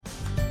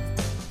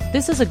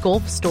This is a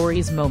Gulf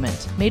Stories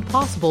moment made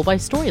possible by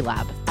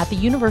Storylab at the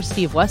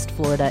University of West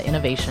Florida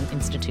Innovation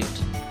Institute.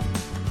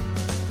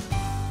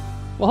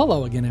 Well,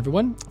 hello again,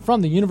 everyone.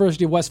 From the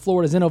University of West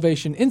Florida's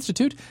Innovation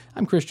Institute,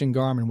 I'm Christian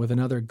Garman with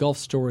another Gulf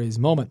Stories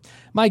moment.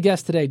 My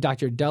guest today,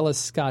 Dr. Della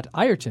Scott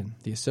Ireton,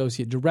 the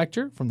Associate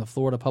Director from the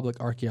Florida Public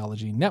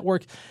Archaeology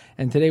Network.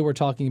 And today we're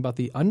talking about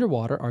the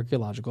Underwater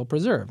Archaeological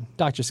Preserve.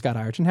 Dr. Scott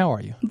Ireton, how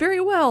are you?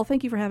 Very well.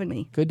 Thank you for having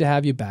me. Good to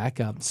have you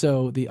back.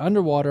 So the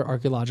Underwater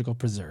Archaeological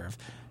Preserve.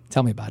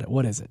 Tell me about it.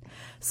 What is it?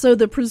 So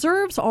the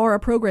preserves are a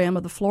program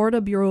of the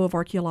Florida Bureau of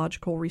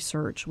Archaeological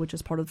Research, which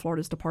is part of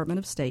Florida's Department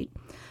of State.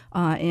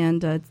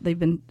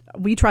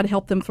 We try to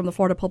help them from the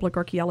Florida Public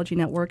Archaeology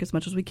Network as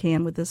much as we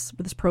can with this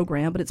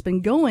program, but it's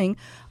been going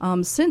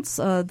since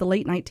the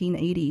late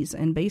 1980s,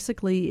 and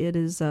basically it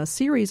is a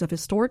series of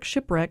historic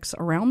shipwrecks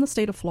around the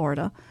state of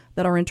Florida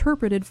that are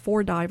interpreted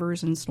for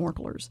divers and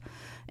snorkelers.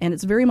 And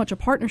it's very much a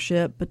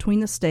partnership between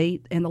the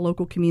state and the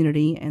local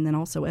community, and then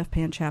also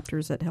FPAN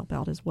chapters that help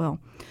out as well.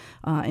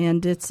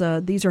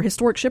 These are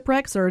historic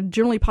shipwrecks. They're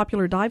generally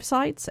popular dive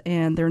sites,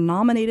 and they're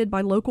nominated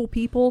by local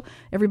people.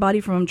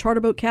 Everybody from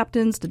charter boat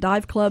captains to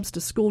dive clubs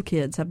to school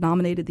kids have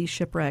nominated these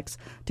shipwrecks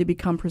to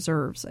become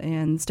preserves.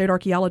 And state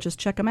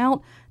archaeologists check them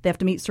out. They have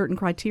to meet certain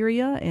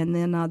criteria, and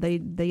then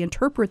they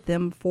interpret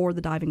them for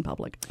the diving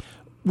public.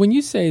 When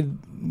you say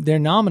they're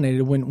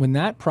nominated, when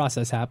that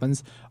process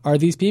happens, are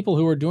these people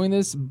who are doing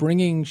this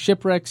bringing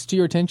shipwrecks to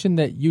your attention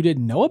that you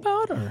didn't know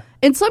about? Or?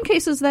 In some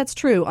cases, that's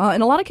true.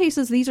 In a lot of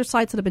cases, these are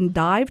sites that have been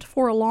dived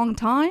for a long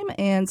time,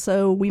 and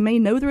so we may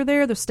know they're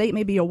there. The state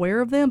may be aware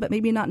of them, but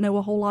maybe not know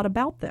a whole lot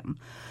about them.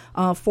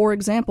 For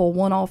example,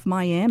 one off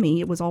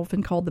Miami, it was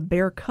often called the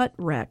Bear Cut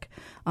Wreck.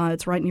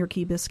 It's right near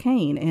Key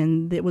Biscayne,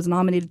 and it was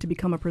nominated to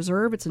become a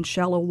preserve. It's in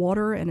shallow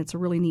water, and it's a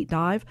really neat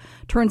dive.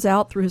 Turns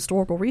out, through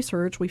historical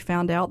research, we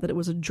found out that it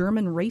was a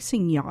German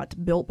racing yacht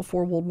built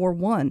before World War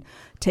I,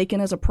 taken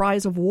as a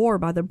prize of war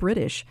by the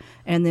British,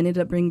 and then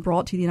ended up being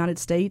brought to the United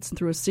States, and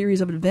through a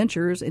series of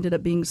adventures, ended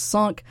up being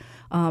sunk.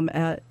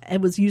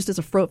 It was used as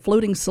a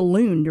floating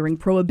saloon during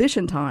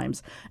Prohibition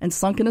times and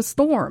sunk in a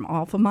storm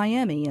off of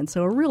Miami. And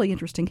so a really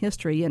interesting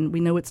history, and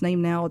we know its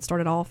name now. It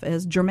started off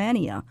as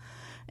Germania.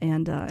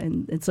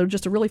 And so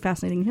just a really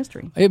fascinating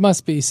history. It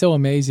must be so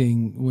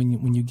amazing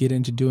when you get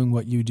into doing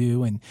what you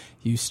do and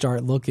you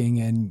start looking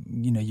and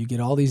you get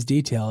all these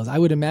details. I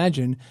would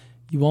imagine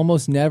you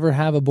almost never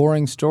have a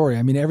boring story.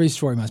 I mean, every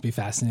story must be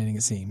fascinating,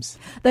 it seems.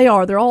 They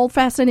are. They're all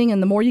fascinating,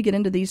 and the more you get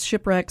into these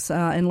shipwrecks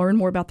and learn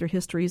more about their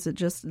histories,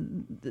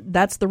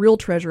 that's the real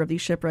treasure of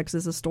these shipwrecks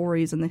is the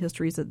stories and the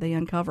histories that they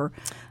uncover.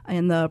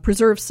 And the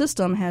preserve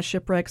system has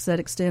shipwrecks that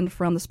extend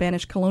from the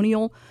Spanish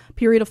colonial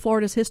period of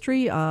Florida's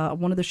history,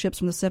 one of the ships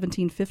from the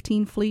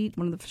 1715 fleet,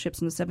 one of the ships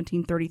from the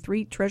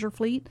 1733 treasure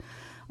fleet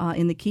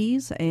in the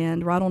Keys,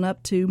 and right on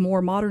up to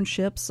more modern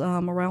ships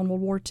around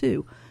World War II.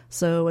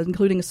 So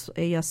including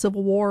a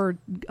Civil War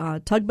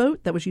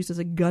tugboat that was used as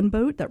a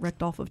gunboat that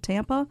wrecked off of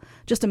Tampa.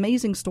 Just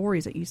amazing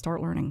stories that you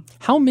start learning.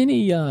 How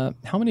many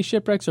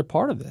shipwrecks are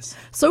part of this?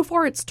 So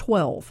far it's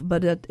 12,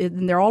 but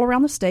they're all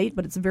around the state,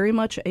 but it's very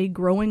much a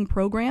growing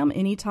program.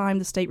 Anytime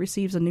the state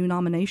receives a new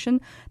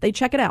nomination, they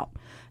check it out.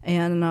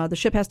 And the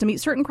ship has to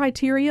meet certain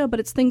criteria, but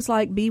it's things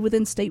like be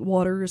within state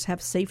waters, have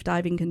safe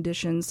diving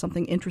conditions,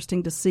 something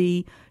interesting to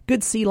see,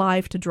 good sea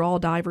life to draw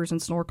divers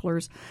and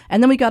snorkelers,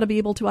 and then we got to be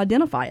able to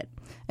identify it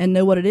and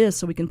know what it is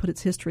so we can put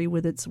its history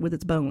with its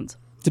bones.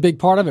 It's a big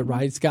part of it,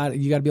 right? You got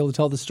to be able to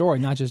tell the story,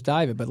 not just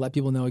dive it, but let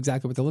people know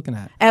exactly what they're looking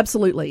at.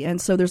 Absolutely. And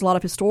so there's a lot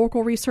of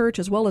historical research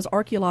as well as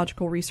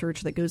archaeological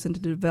research that goes into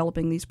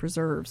developing these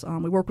preserves.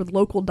 We work with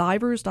local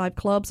divers, dive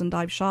clubs, and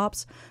dive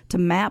shops to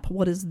map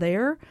what is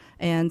there,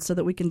 and so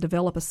that we can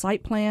develop a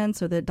site plan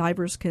so that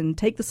divers can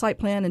take the site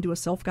plan and do a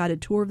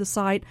self-guided tour of the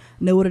site,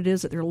 know what it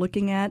is that they're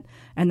looking at,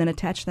 and then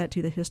attach that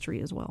to the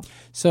history as well.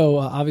 So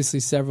obviously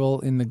several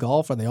in the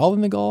Gulf. Are they all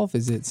in the Gulf?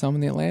 Is it some in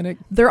the Atlantic?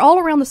 They're all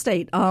around the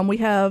state. We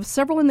have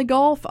several in the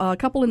Gulf, a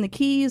couple in the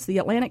Keys, the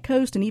Atlantic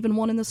coast, and even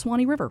one in the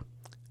Swanee River.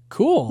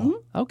 Cool.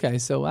 Mm-hmm. Okay,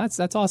 so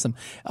that's awesome.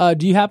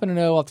 Do you happen to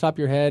know off the top of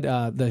your head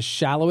the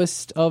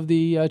shallowest of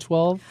the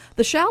 12?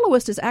 The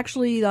shallowest is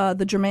actually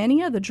the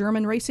Germania, the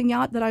German racing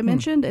yacht that I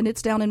mentioned, and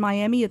it's down in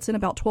Miami. It's in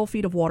about 12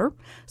 feet of water,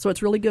 so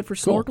it's really good for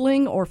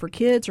snorkeling or for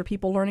kids or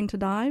people learning to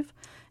dive.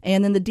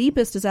 And then the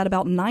deepest is at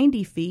about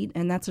 90 feet,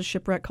 and that's a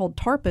shipwreck called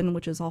Tarpon,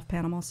 which is off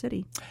Panama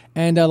City.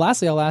 And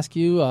lastly, I'll ask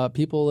you,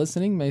 people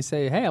listening may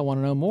say, hey, I want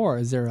to know more.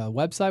 Is there a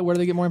website? Where do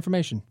they get more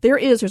information?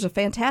 There's a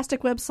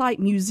fantastic website,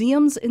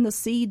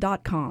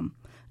 museumsinthesea.com.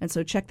 And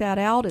so check that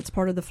out. It's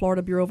part of the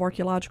Florida Bureau of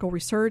Archaeological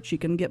Research. You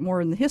can get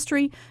more in the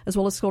history, as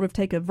well as sort of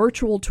take a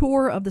virtual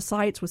tour of the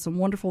sites with some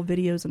wonderful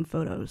videos and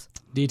photos.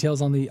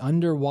 Details on the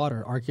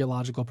Underwater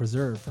Archaeological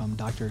Preserve from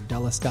Dr.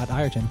 Della Scott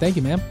Ireton. Thank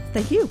you, ma'am.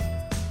 Thank you.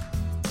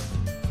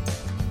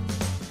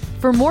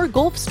 For more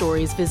Gulf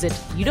Stories, visit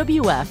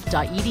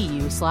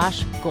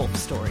uwf.edu/Gulf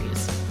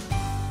Stories.